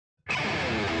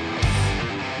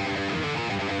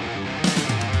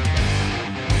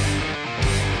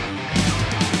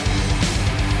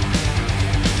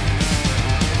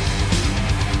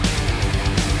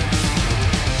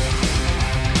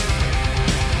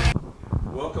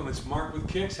welcome. It's Mark with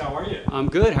KIX. How are you? I'm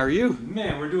good. How are you?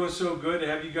 Man, we're doing so good to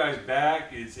have you guys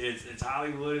back. It's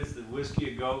Hollywood. It's the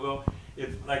whiskey a go-go.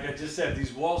 If, like I just said,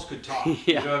 these walls could talk. Yeah.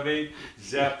 You know what I mean?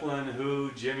 Zeppelin, Who,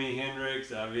 Jimi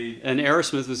Hendrix. I mean, And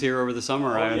Aerosmith was here over the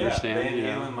summer. I understand.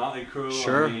 Van Halen, Motley Crue.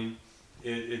 Sure. I mean,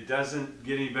 it doesn't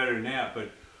get any better than that. But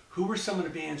who were some of the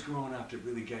bands growing up that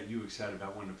really got you excited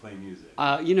about wanting to play music?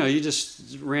 You know, you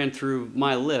just ran through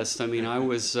my list. I mean, I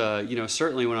was, you know,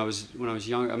 certainly when I was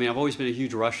young. I mean, I've always been a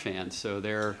huge Rush fan, so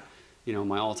they're, you know,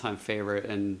 my all-time favorite.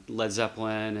 And Led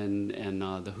Zeppelin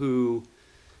and the Who,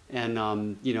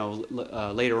 and you know,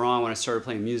 later on when I started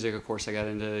playing music, of course, I got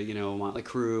into, you know, Motley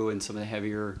Crue and some of the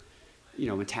heavier, you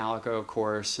know, Metallica, of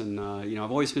course, and you know,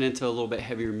 I've always been into a little bit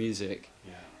heavier music.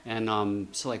 Yeah. And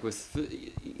so like with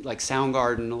like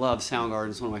Soundgarden, I love Soundgarden.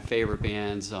 It's one of my favorite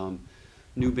bands.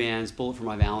 New bands, Bullet for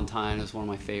My Valentine is one of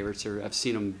my favorites. I've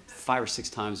seen them 5 or 6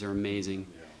 times. They're amazing.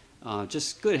 Yeah.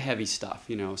 Just good heavy stuff,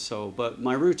 you know. So, but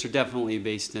my roots are definitely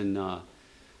based in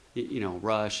you know,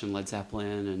 Rush and Led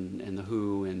Zeppelin and the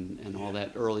Who and all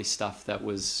that early stuff that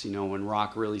was, you know, when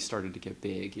rock really started to get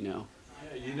big, you know.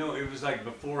 You know, it was like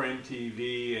before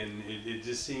MTV, and it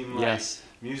just seemed like Yes.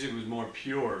 music was more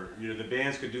pure. You know, the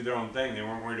bands could do their own thing. They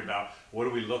weren't worried about what do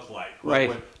we look like. Right.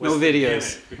 What's No the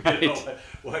videos. gimmick? You know,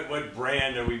 Right. what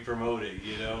brand are we promoting?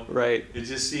 You know. Right. It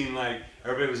just seemed like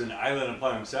everybody was an island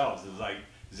upon themselves. It was like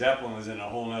Zeppelin was in a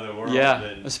whole other world. Yeah.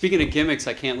 And, Speaking of gimmicks,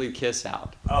 I can't leave Kiss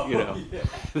out. oh, You know.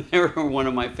 yeah. They were one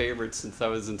of my favorites since I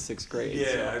was in 6th grade. Yeah,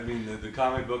 So. I mean, the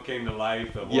comic book came to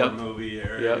life, the horror Yep. movie, Yep.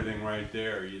 everything right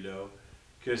there, you know.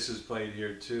 Kiss has played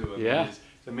here too. I mean, Yeah. it's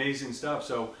amazing stuff.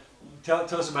 So tell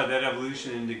us about that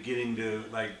evolution into getting to,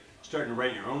 like, starting to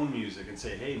write your own music and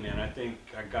say, hey, man, I think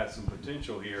I got some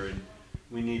potential here and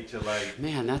we need to, like,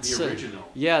 Man, that's be original.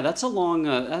 Yeah, that's a long.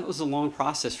 That was a long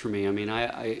process for me. I mean,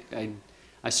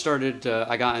 I started.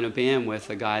 I got in a band with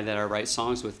a guy that I write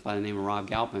songs with by the name of Rob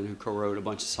Galpin, who co-wrote a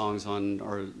bunch of songs on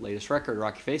our latest record,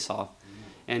 Rock Your Face Off.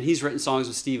 And he's written songs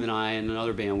with Steve and I and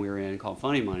another band we were in called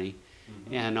Funny Money.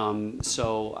 And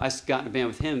so I got in a band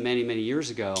with him many, many years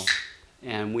ago,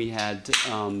 and we had,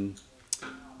 you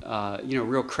know,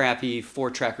 real crappy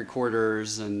 4-track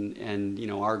recorders, and you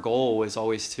know, our goal was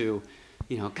always to,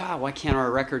 you know, God, why can't our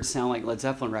records sound like Led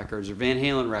Zeppelin records or Van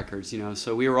Halen records, you know?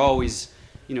 So we were always,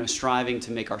 you know, striving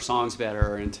to make our songs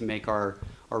better and to make our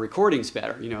recordings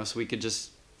better, you know, so we could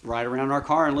just ride around in our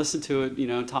car and listen to it, you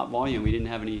know, top volume. We didn't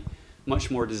have any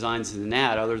much more designs than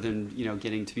that, other than, you know,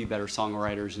 getting to be better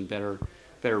songwriters and better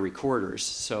recorders.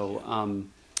 So,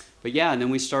 but yeah, and then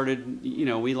we started, you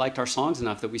know, we liked our songs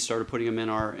enough that we started putting them in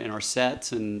our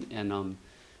sets, and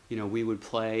you know, we would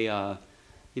play,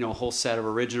 you know, a whole set of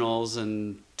originals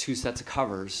and 2 sets of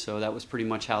covers. So that was pretty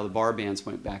much how the bar bands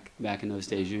went back in those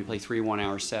days. You play 3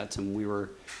 1-hour sets, and we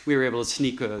were able to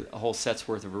sneak a whole set's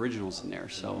worth of originals in there.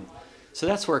 So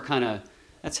that's where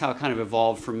that's how it kind of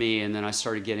evolved for me, and then I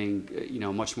started getting, you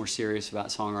know, much more serious about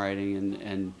songwriting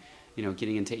and you know,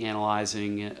 getting into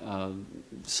analyzing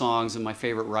songs and my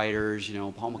favorite writers, you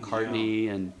know, Paul McCartney,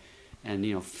 and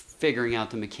you know, figuring out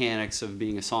the mechanics of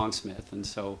being a songsmith, and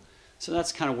so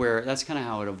that's kind of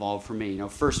how it evolved for me. You know,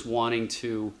 first wanting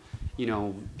to, you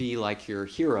know, be like your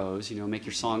heroes, you know, make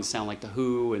your songs sound like the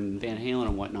Who and Van Halen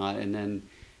and whatnot, and then,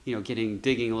 you know,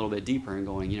 digging a little bit deeper and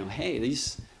going, you know, hey,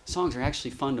 these songs are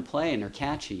actually fun to play and they're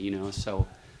catchy, you know. So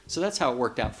that's how it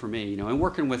worked out for me, you know. And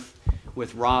working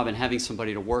with Rob and having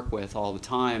somebody to work with all the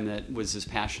time that was as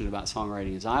passionate about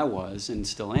songwriting as I was and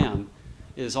still am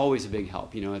is always a big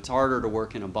help. You know, it's harder to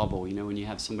work in a bubble, you know, when you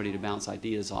have somebody to bounce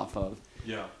ideas off of.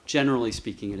 Yeah. Generally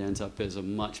speaking, it ends up as a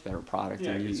much better product.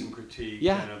 Yeah, than get some critique,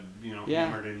 Yeah. kind of, you know, Yeah.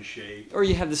 hammered in shape. Or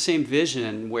you have the same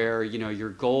vision where, you know, your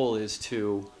goal is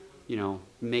to, you know,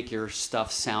 make your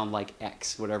stuff sound like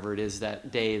X, whatever it is that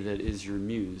day that is your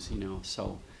muse, you know.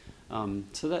 So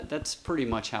that's pretty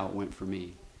much how it went for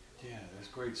me. Yeah, that's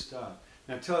great stuff.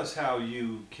 Now tell us how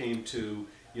you came to,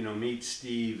 you know, meet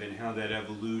Steve and how that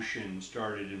evolution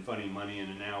started in Funny Money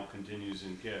and now continues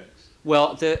in KIX.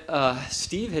 Well,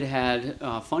 Steve had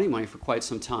Funny Money for quite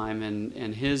some time,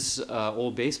 and his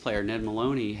old bass player, Ned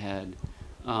Maloney, had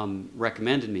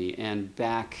recommended me. And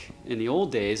back in the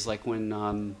old days, like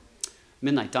when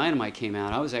Midnight Dynamite came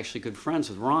out, I was actually good friends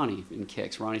with Ronnie in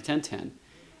KIX, Ronnie 1010.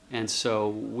 And so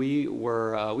we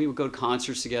would go to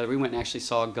concerts together. We went and actually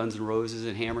saw Guns N' Roses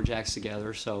and Hammerjacks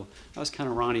together. So I was kind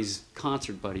of Ronnie's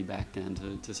concert buddy back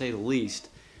then, to say the least.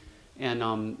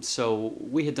 And so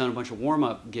we had done a bunch of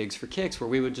warm-up gigs for KIX where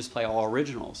we would just play all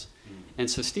originals.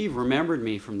 And so Steve remembered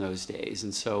me from those days.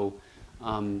 And so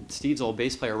Steve's old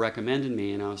bass player recommended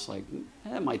me, and I was like,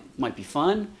 that might be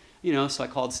fun. You know, so I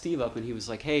called Steve up, and he was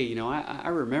like, hey, you know, I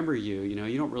remember you. You know,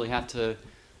 you don't really have to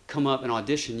come up and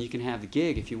audition. You can have the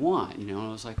gig if you want, you know. And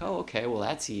I was like, oh, okay, well,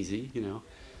 that's easy, you know.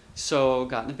 So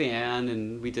got in the band,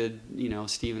 and we did, you know,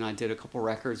 Steve and I did a couple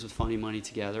records with Funny Money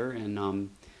together, and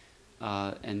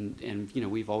you know,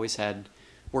 we've always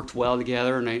worked well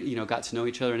together, and you know, got to know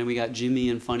each other. And then we got Jimmy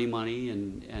and Funny Money,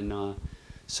 and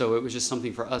so it was just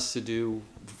something for us to do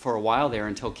for a while there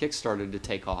until KIX started to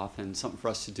take off, and something for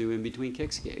us to do in between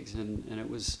KIX gigs, and it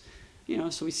was, you know,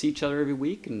 so we see each other every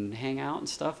week and hang out and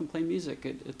stuff and play music.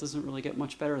 It doesn't really get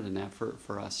much better than that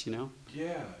for us, you know.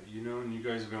 Yeah, you know, and you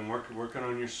guys have been working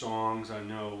on your songs. I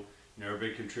know, you know,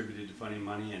 everybody contributed to Funny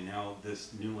Money, and now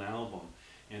this new album.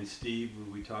 And Steve,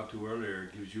 who we talked to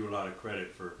earlier, gives you a lot of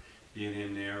credit for being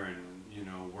in there and, you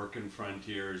know, working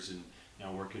Frontiers and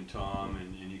now working Tom,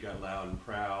 and you got Loud and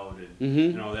Proud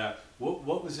and all that.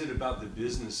 What was it about the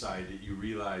business side that you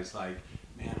realized, like,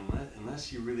 man,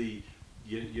 unless you really,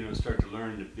 you know, start to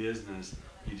learn the business,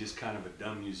 you're just kind of a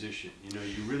dumb musician. You know,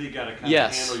 you really got to kind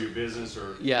of handle your business,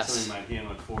 or somebody might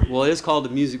handle it for you. Well, it is called the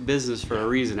music business for a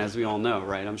reason, as we all know,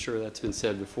 right? I'm sure that's been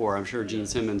said before. I'm sure Gene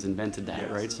Simmons invented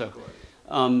that, right? So,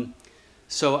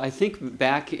 so I think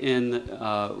back in, you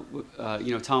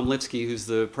know, Tom Lipsky, who's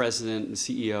the president and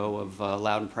CEO of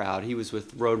Loud and Proud, he was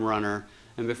with Roadrunner,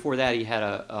 and before that he had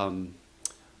a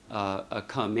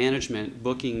management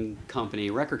booking company,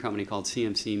 record company called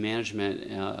CMC Management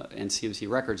and CMC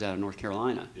Records out of North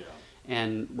Carolina. Yeah.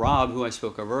 And Rob, who I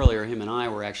spoke of earlier, him and I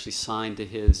were actually signed to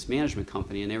his management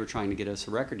company, and they were trying to get us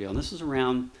a record deal. And this was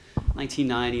around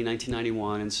 1990,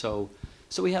 1991, and so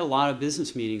we had a lot of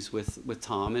business meetings with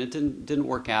Tom, and it didn't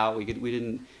work out. We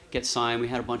didn't get signed. We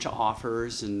had a bunch of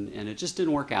offers, and it just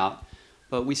didn't work out.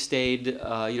 But we stayed,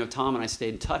 you know, Tom and I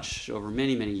stayed in touch over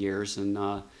many, many years, and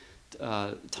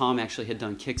Tom actually had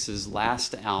done KIX's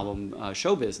last album,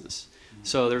 Show Business.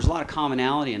 So there's a lot of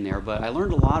commonality in there, but I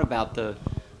learned a lot about the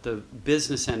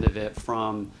business end of it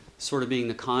from sort of being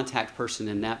the contact person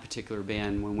in that particular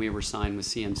band when we were signed with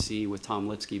CMC with Tom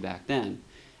Lipsky back then.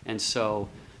 And so,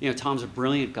 you know, Tom's a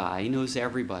brilliant guy. He knows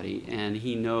everybody, and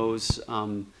he knows,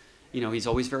 you know, he's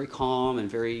always very calm and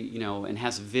very, you know, and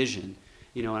has a vision.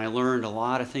 You know, and I learned a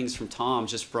lot of things from Tom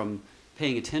just from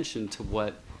paying attention to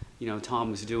what, you know,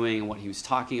 Tom was doing and what he was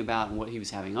talking about and what he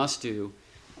was having us do,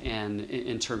 and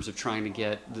in terms of trying to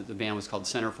get, the band was called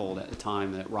Centerfold at the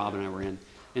time that Rob and I were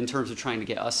in terms of trying to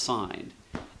get us signed.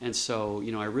 And so,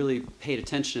 you know, I really paid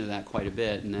attention to that quite a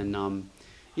bit, and then,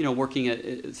 you know,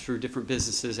 working through different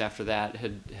businesses after that,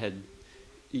 had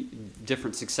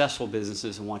different successful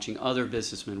businesses, and watching other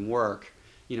businessmen work,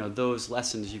 you know, those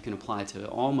lessons you can apply to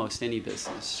almost any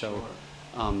business. So,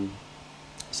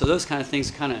 so those kind of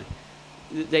things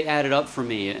they added up for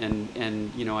me,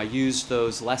 and you know, I used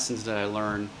those lessons that I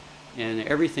learned in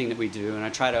everything that we do, and I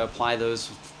try to apply those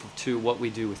to what we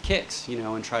do with KIX, you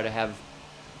know, and try to have,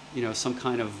 you know, some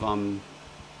kind of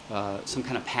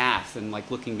path, and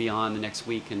like looking beyond the next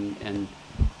week, and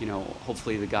you know,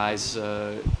 hopefully the guys,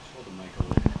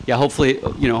 yeah, hopefully,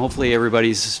 you know, hopefully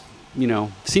everybody's, you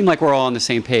know, seem like we're all on the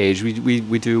same page.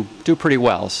 We do pretty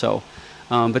well. So,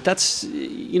 but that's,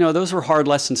 you know, those were hard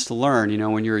lessons to learn, you know,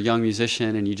 when you're a young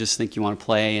musician and you just think you want to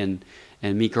play and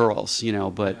meet girls, you know.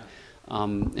 But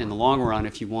in the long run,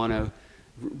 if you want to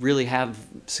really have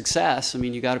success, I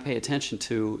mean, you got to pay attention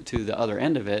to the other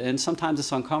end of it. And sometimes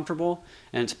it's uncomfortable,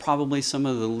 and it's probably some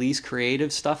of the least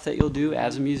creative stuff that you'll do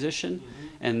as a musician.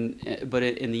 But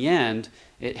in the end,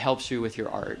 it helps you with your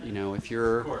art. You know, if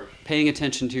you're paying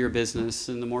attention to your business,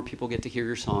 and the more people get to hear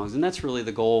your songs, and that's really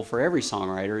the goal for every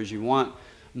songwriter, is you want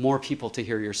more people to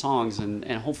hear your songs, and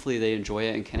hopefully they enjoy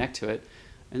it and connect to it,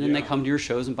 and then they come to your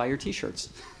shows and buy your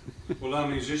T-shirts. Well, a lot of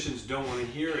musicians don't want to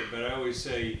hear it, but I always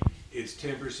say it's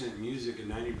 10% music and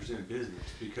 90% business,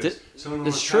 because some of the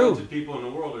most talented people in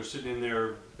the world are sitting in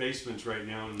their basements right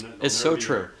now. And it's so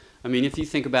true. I mean, if you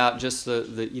think about just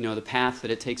the you know, the path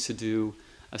that it takes to do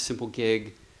a simple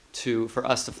gig, for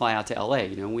us to fly out to LA,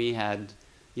 you know, we had,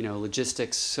 you know,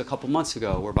 logistics a couple months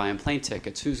ago. We're buying plane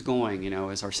tickets. Who's going? You know,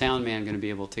 is our sound man going to be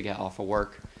able to get off of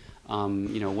work?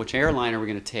 You know, which airline are we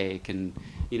going to take? And,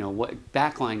 you know, what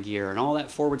backline gear and all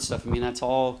that forward stuff. I mean, that's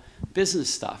all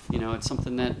business stuff. You know, it's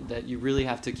something that you really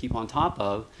have to keep on top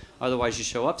of. Otherwise, you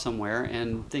show up somewhere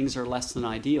and things are less than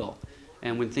ideal.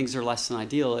 And when things are less than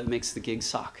ideal, it makes the gig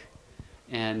suck.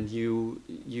 And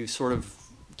you sort of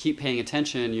keep paying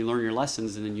attention, you learn your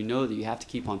lessons, and then you know that you have to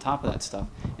keep on top of that stuff.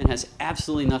 And it has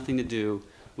absolutely nothing to do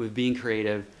with being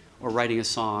creative or writing a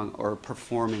song or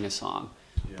performing a song.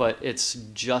 Yeah. But it's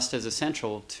just as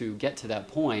essential to get to that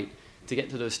point, to get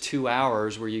to those 2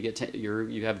 hours where you get to,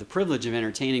 you have the privilege of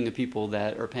entertaining the people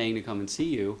that are paying to come and see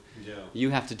you. Yeah. You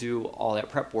have to do all that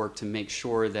prep work to make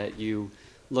sure that you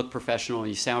look professional,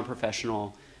 you sound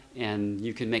professional, and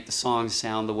you can make the songs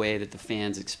sound the way that the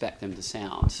fans expect them to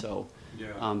sound. So,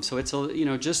 so it's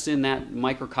just in that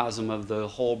microcosm of the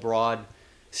whole broad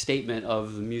statement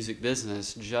of the music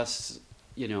business, just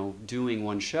doing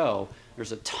one show,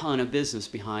 there's a ton of business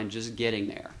behind just getting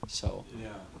there. So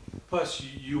plus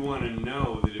you want to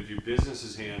know that if your business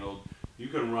is handled, you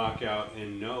can rock out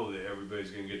and know that everybody's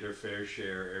going to get their fair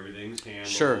share, everything's handled.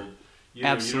 Sure.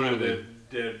 Absolutely. You don't have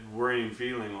that worrying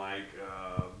feeling like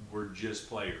we're just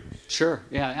players. Sure.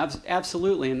 Yeah.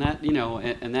 Absolutely. And that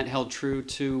and that held true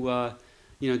to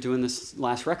doing this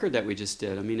last record that we just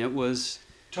did. I mean, it was.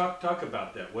 Talk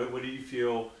about that. What do you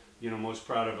feel most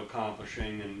proud of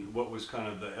accomplishing, and what was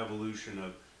kind of the evolution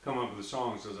of coming up with the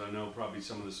songs? Because I know probably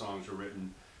some of the songs were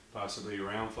written possibly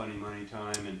around Funny Money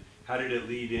time, and how did it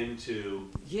lead into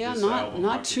this album?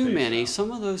 Not too many.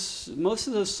 Most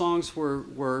of those songs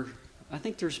were I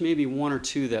think there's maybe one or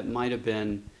two that might have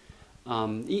been.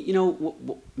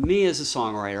 Me as a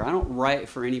songwriter, I don't write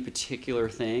for any particular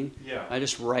thing. Yeah. I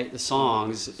just write the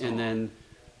songs, and then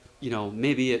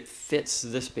maybe it fits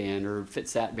this band or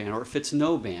fits that band or it fits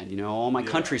no band. All my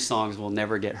country songs will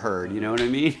never get heard. You know what I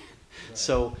mean?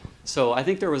 Right. So I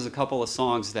think there was a couple of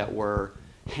songs that were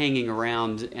hanging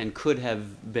around and could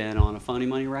have been on a Funny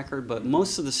Money record, but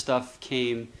most of the stuff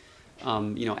came,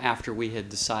 after we had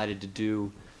decided to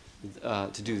do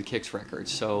the KIX record.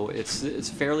 So it's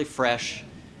fairly fresh,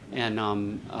 and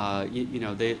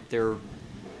they're.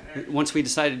 Once we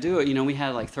decided to do it, we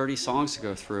had like 30 songs to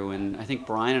go through, and I think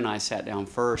Brian and I sat down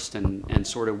first and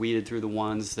sort of weeded through the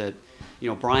ones that,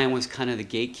 Brian was kind of the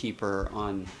gatekeeper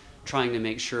on trying to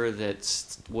make sure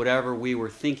that whatever we were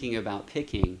thinking about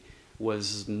picking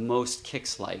was most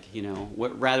KIX-like,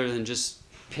 rather than just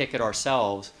pick it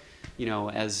ourselves.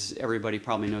 As everybody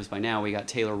probably knows by now, we got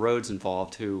Taylor Rhodes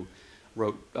involved, who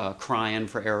wrote "Crying"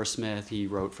 for Aerosmith. He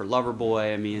wrote for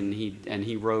Loverboy. I mean,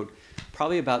 he wrote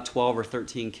probably about 12 or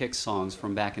 13 KIX songs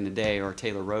from back in the day, or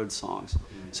Taylor Rhodes songs.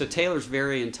 So Taylor's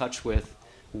very in touch with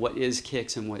what is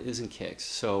KIX and what isn't KIX.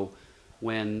 So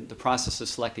when the process of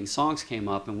selecting songs came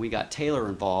up and we got Taylor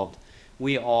involved,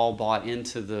 we all bought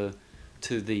into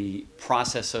the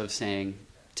process of saying,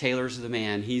 Taylor's the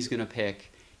man, he's going to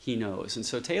pick, he knows. And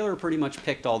so Taylor pretty much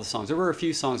picked all the songs. There were a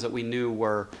few songs that we knew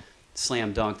were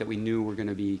slam dunk, that we knew were going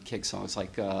to be KIX songs,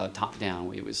 like Top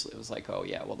Down. It was like, oh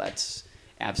yeah, well that's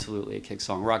absolutely a KIX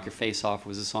song. Rock Your Face Off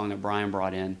was a song that Brian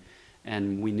brought in,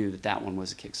 and we knew that one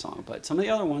was a KIX song. But some of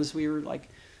the other ones, we were like,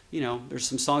 there's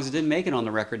some songs that didn't make it on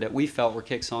the record that we felt were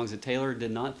KIX songs that Taylor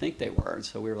did not think they were. And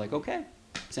so we were like, okay,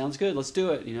 sounds good, let's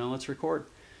do it, let's record.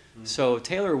 Mm-hmm. So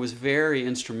Taylor was very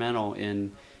instrumental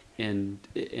in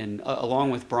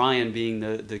along with Brian being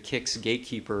the KIX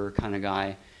gatekeeper kind of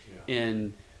guy,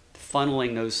 in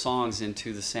funneling those songs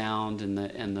into the sound and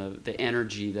the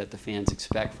energy that the fans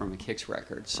expect from a KIX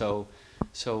record. So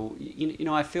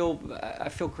I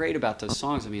feel great about those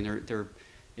songs. I mean, they're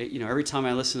every time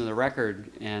I listen to the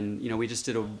record, and we just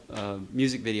did a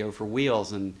music video for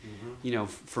Wheels, and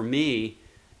for me,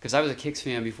 because I was a KIX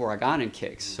fan before I got in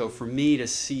KIX, so for me to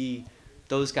see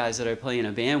those guys that I play in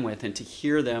a band with and to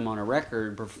hear them on a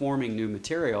record performing new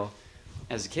material,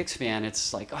 as a KIX fan,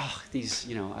 it's like, oh,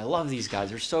 I love these guys.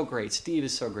 They're so great. Steve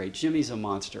is so great. Jimmy's a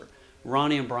monster.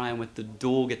 Ronnie and Brian with the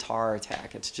dual guitar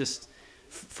attack. It's just,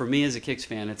 for me as a KIX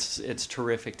fan, it's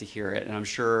terrific to hear it. And I'm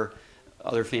sure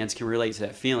other fans can relate to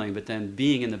that feeling. But then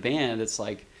being in the band, it's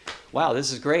like, wow,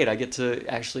 this is great. I get to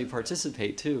actually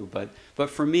participate too. But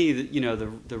for me,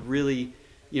 the really,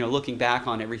 looking back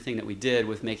on everything that we did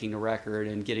with making the record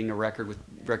and getting the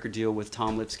record deal with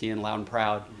Tom Lipsky and Loud and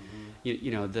Proud,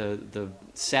 the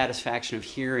satisfaction of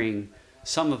hearing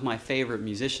some of my favorite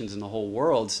musicians in the whole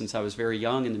world since I was very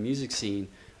young in the music scene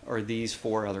are these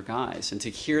four other guys. And to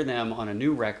hear them on a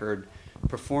new record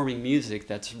performing music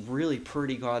that's really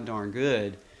pretty god-darn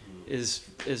good is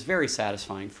very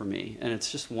satisfying for me. And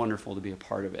it's just wonderful to be a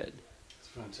part of it. It's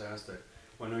fantastic.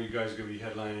 Well, I know you guys are going to be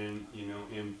headlining,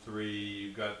 M3,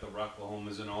 you've got the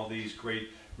Rocklahomas and all these great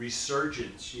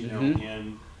resurgence,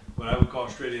 and what I would call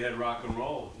straight ahead rock and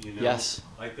roll, Yes.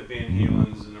 Like the Van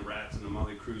Halens and the Rats and the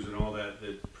Motley Crues and all that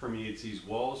permeates these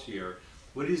walls here.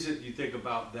 What is it you think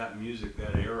about that music,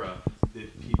 that era,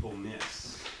 that people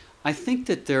miss? I think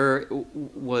that there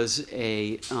was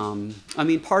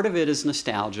part of it is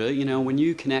nostalgia. When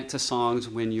you connect to songs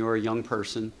when you're a young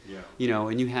person,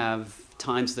 and you have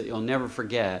times that you'll never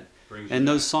forget, and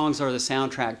those songs are the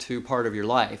soundtrack to part of your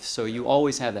life, so you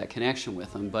always have that connection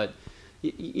with them. But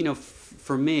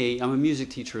for me, I'm a music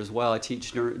teacher as well. I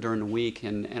teach during the week,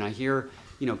 and I hear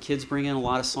kids bring in a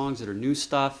lot of songs that are new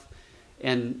stuff,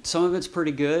 and some of it's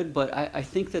pretty good. But I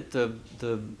think that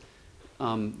the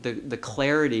the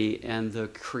clarity and the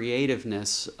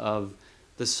creativeness of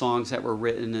the songs that were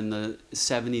written in the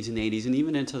 70s and 80s and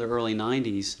even into the early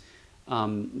 90s,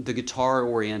 the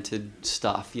guitar-oriented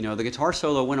stuff. You know, the guitar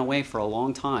solo went away for a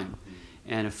long time,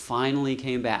 and it finally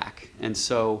came back. And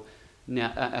so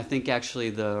now I think actually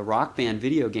the Rock Band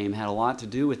video game had a lot to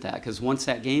do with that, because once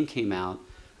that game came out,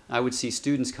 I would see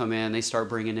students come in, they start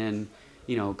bringing in,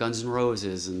 you know, Guns N'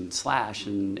 Roses and Slash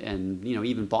and you know,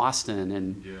 even Boston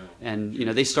and you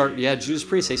know, they start, Judas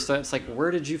Priest, they start, it's like,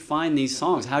 where did you find these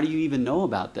songs? How do you even know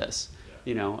about this?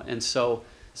 You know, and so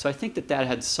I think that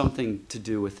had something to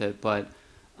do with it. But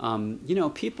you know,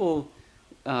 people,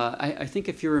 I think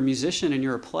if you're a musician and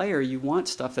you're a player, you want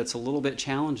stuff that's a little bit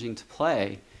challenging to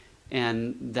play,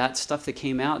 and that stuff that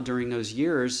came out during those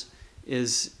years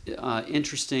is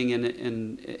interesting,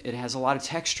 and it has a lot of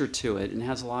texture to it, and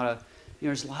has a lot of, you know,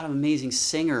 there's a lot of amazing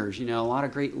singers, you know, a lot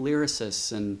of great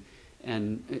lyricists, and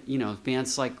you know,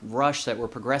 bands like Rush that were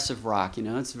progressive rock. You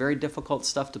know, it's very difficult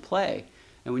stuff to play,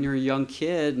 and when you're a young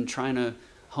kid and trying to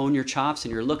hone your chops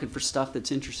and you're looking for stuff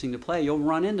that's interesting to play, you'll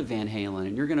run into Van Halen,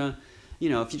 and you're gonna, you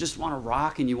know, if you just want to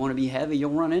rock and you want to be heavy, you'll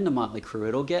run into Motley Crue.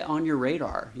 It'll get on your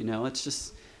radar. You know, it's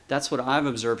just, that's what I've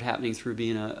observed happening through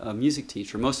being a music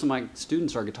teacher. Most of my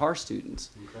students are guitar students.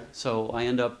 Okay. So I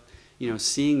end up, you know,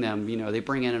 seeing them, you know, they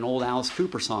bring in an old Alice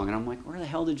Cooper song, and I'm like, where the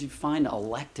hell did you find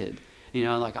Elected? You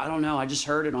know, like, I don't know, I just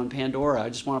heard it on Pandora, I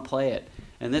just want to play it.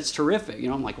 And that's terrific. You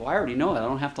know, I'm like, well, I already know it, I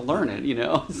don't have to learn it, you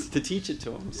know, to teach it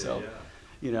to them. So,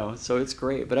 you know, so it's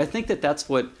great. But I think that's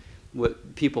what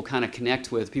people kind of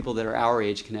connect with, people that are our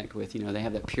age connect with. You know, they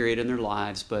have that period in their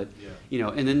lives, but, you know,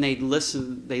 and then they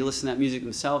listen to that music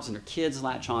themselves, and their kids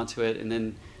latch onto it, and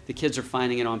then the kids are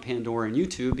finding it on Pandora and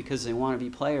YouTube because they want to be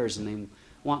players, and they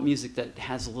want music that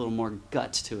has a little more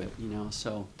guts to it, you know.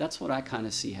 So that's what I kind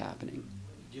of see happening.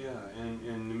 Yeah,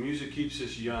 and the music keeps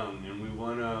us young, and we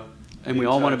want to... And we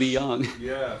all want to be young.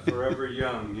 Yeah, forever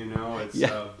young, you know. It's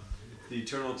the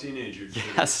eternal teenager.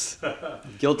 Yes.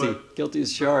 Guilty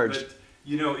as charged. But,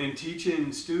 you know, in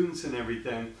teaching students and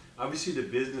everything, obviously the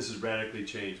business has radically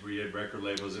changed, where you had record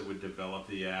labels that would develop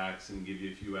the acts and give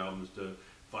you a few albums to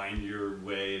find your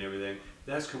way and everything.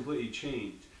 That's completely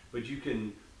changed. But you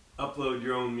can upload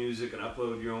your own music and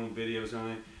upload your own videos and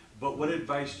everything. But what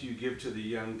advice do you give to the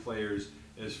young players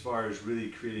as far as really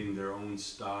creating their own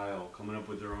style, coming up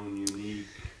with their own unique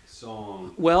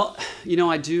song? Well, you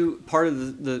know, I do, part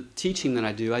of the teaching that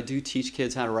I do teach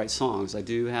kids how to write songs. I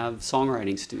do have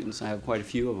songwriting students. I have quite a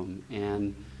few of them.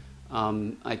 And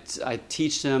I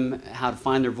teach them how to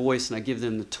find their voice, and I give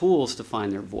them the tools to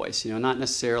find their voice. You know, not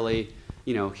necessarily,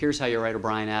 you know, here's how you write a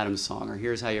Bryan Adams song, or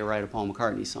here's how you write a Paul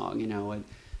McCartney song. You know, and,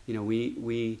 you know,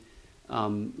 we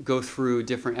go through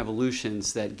different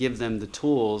evolutions that give them the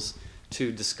tools to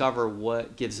discover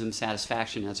what gives them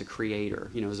satisfaction as a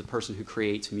creator, you know, as a person who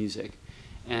creates music.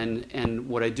 And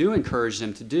what I do encourage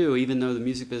them to do, even though the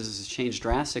music business has changed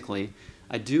drastically,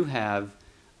 I do have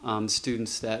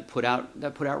students that put out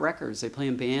records. They play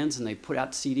in bands, and they put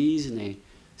out CDs, and they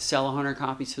sell 100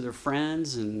 copies to their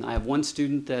friends. And I have one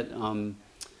student that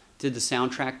did the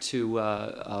soundtrack to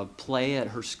a play at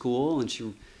her school, and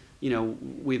she, you know,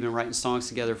 we've been writing songs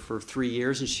together for 3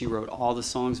 years, and she wrote all the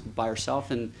songs by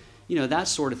herself. And you know, that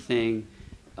sort of thing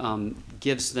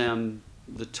gives them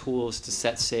the tools to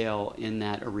set sail in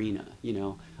that arena. You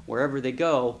know, wherever they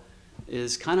go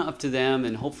is kind of up to them,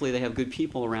 and hopefully they have good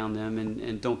people around them,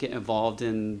 and don't get involved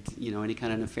in, you know, any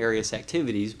kind of nefarious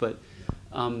activities. But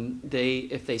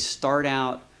if they start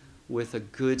out with a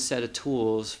good set of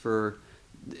tools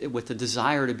with the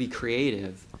desire to be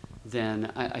creative,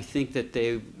 then I think that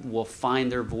they will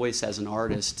find their voice as an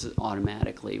artist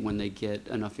automatically when they get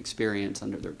enough experience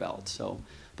under their belt. So,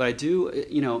 but I do,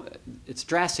 you know, it's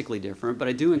drastically different, but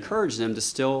I do encourage them to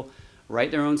still write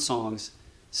their own songs,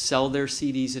 sell their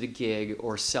CDs at a gig,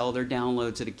 or sell their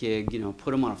downloads at a gig, you know,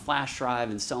 put them on a flash drive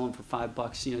and sell them for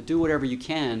 $5, you know, do whatever you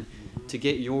can to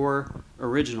get your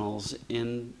originals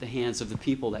in the hands of the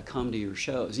people that come to your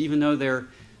shows. Even though they're,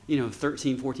 you know,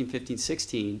 13, 14, 15,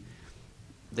 16,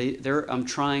 I'm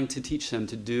trying to teach them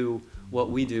to do what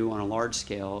we do on a large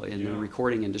scale in the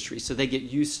recording industry, so they get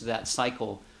used to that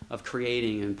cycle of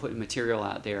creating and putting material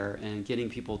out there and getting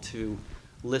people to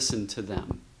listen to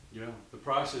them. Yeah, the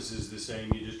process is the same.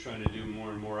 You're just trying to do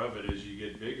more and more of it as you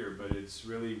get bigger, but it's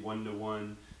really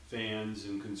one-to-one fans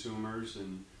and consumers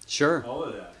and all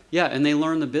of that. Yeah, and they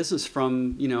learn the business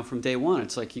from day one.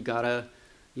 It's like you gotta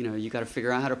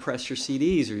figure out how to press your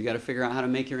CDs, or you gotta figure out how to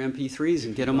make your MP3s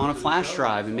and get them on a flash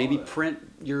drive, and maybe print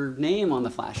your name on the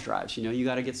flash drives. You know, you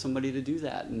gotta get somebody to do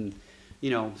that, and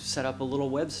set up a little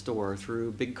web store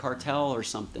through Big Cartel or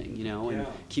something, and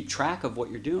keep track of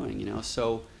what you're doing,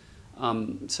 So,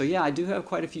 so yeah, I do have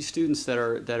quite a few students that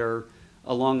are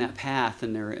along that path,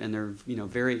 and they're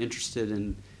very interested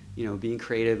in being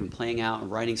creative and playing out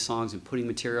and writing songs and putting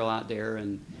material out there,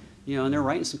 and and they're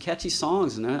writing some catchy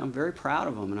songs, and I'm very proud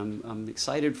of them, and I'm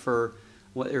excited for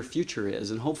what their future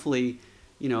is, and hopefully,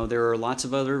 there are lots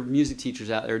of other music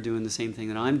teachers out there doing the same thing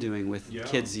that I'm doing with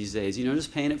kids these days.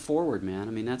 Just paying it forward, man.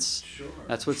 I mean, that's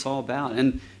what it's all about,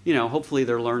 and hopefully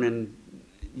they're learning.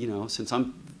 Since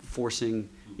I'm forcing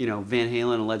Van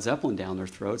Halen and Led Zeppelin down their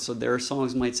throats, so their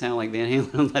songs might sound like Van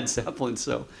Halen and Led Zeppelin.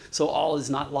 So all is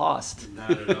not lost.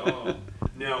 Not at all.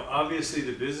 Now, obviously,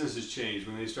 the business has changed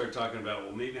when they start talking about,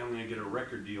 well, maybe I'm going to get a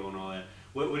record deal and all that.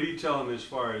 What do you tell them as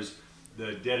far as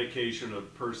the dedication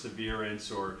of perseverance,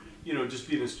 or just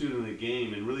being a student of the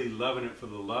game and really loving it for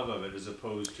the love of it, as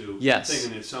opposed to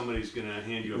thinking that somebody's going to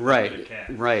hand you a bucket of cash?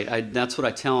 Right. That's what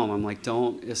I tell them. I'm like,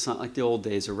 it's not like the old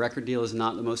days. A record deal is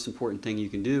not the most important thing you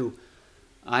can do.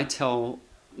 I tell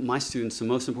my students the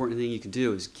most important thing you can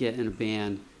do is get in a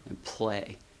band and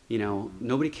play.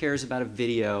 Nobody cares about a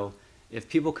video. If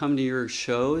people come to your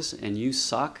shows and you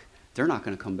suck, they're not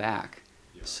going to come back.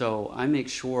 Yeah. So I make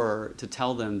sure to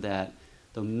tell them that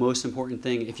the most important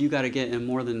thing, if you got to get in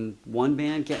more than one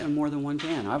band, get in more than one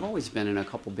band. I've always been in a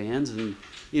couple bands, and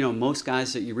most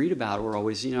guys that you read about were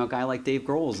always a guy like Dave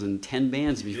Grohl's in 10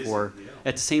 bands before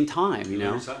at the same time. You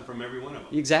learn something from every one of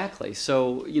them. Exactly.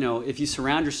 So if you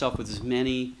surround yourself with as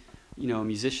many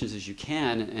musicians as you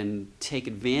can and take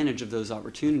advantage of those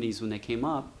opportunities when they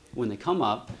come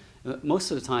up, most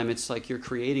of the time it's like you're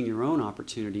creating your own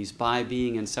opportunities by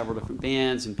being in several different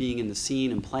bands and being in the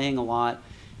scene and playing a lot.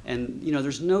 And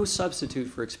there's no substitute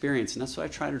for experience, and that's what I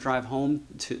try to drive home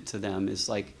to them, is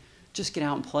like, just get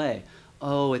out and play.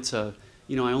 Oh, it's I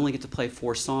only get to play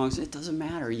 4 songs. It doesn't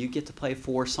matter. You get to play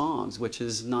 4 songs, which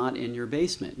is not in your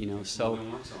basement,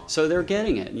 So they're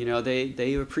getting it.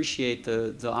 They appreciate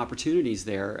the opportunities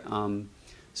there.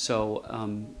 So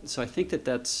I think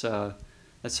that's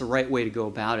the right way to go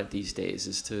about it these days,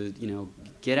 is to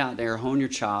get out there, hone your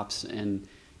chops, and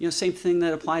same thing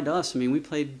that applied to us. I mean, we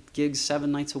played gigs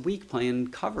 7 nights a week playing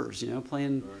covers,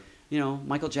 playing,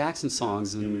 Michael Jackson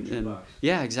songs. And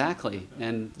yeah, exactly.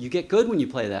 And you get good when you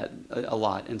play that a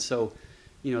lot. And so,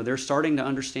 they're starting to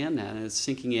understand that, and it's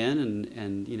sinking in,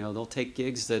 and they'll take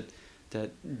gigs that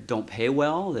don't pay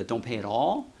well, that don't pay at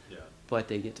all, but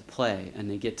they get to play, and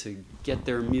they get to get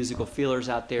their musical feelers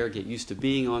out there, get used to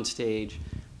being on stage,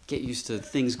 get used to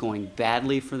things going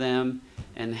badly for them,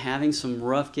 and having some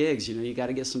rough gigs. You got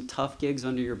to get some tough gigs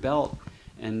under your belt,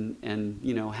 and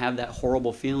have that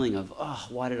horrible feeling of, oh,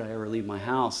 why did I ever leave my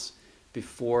house,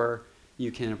 before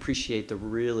you can appreciate the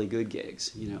really good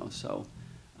gigs. So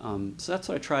that's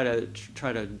what I try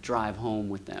to drive home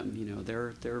with them.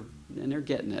 They're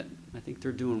getting it. I think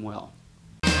they're doing well.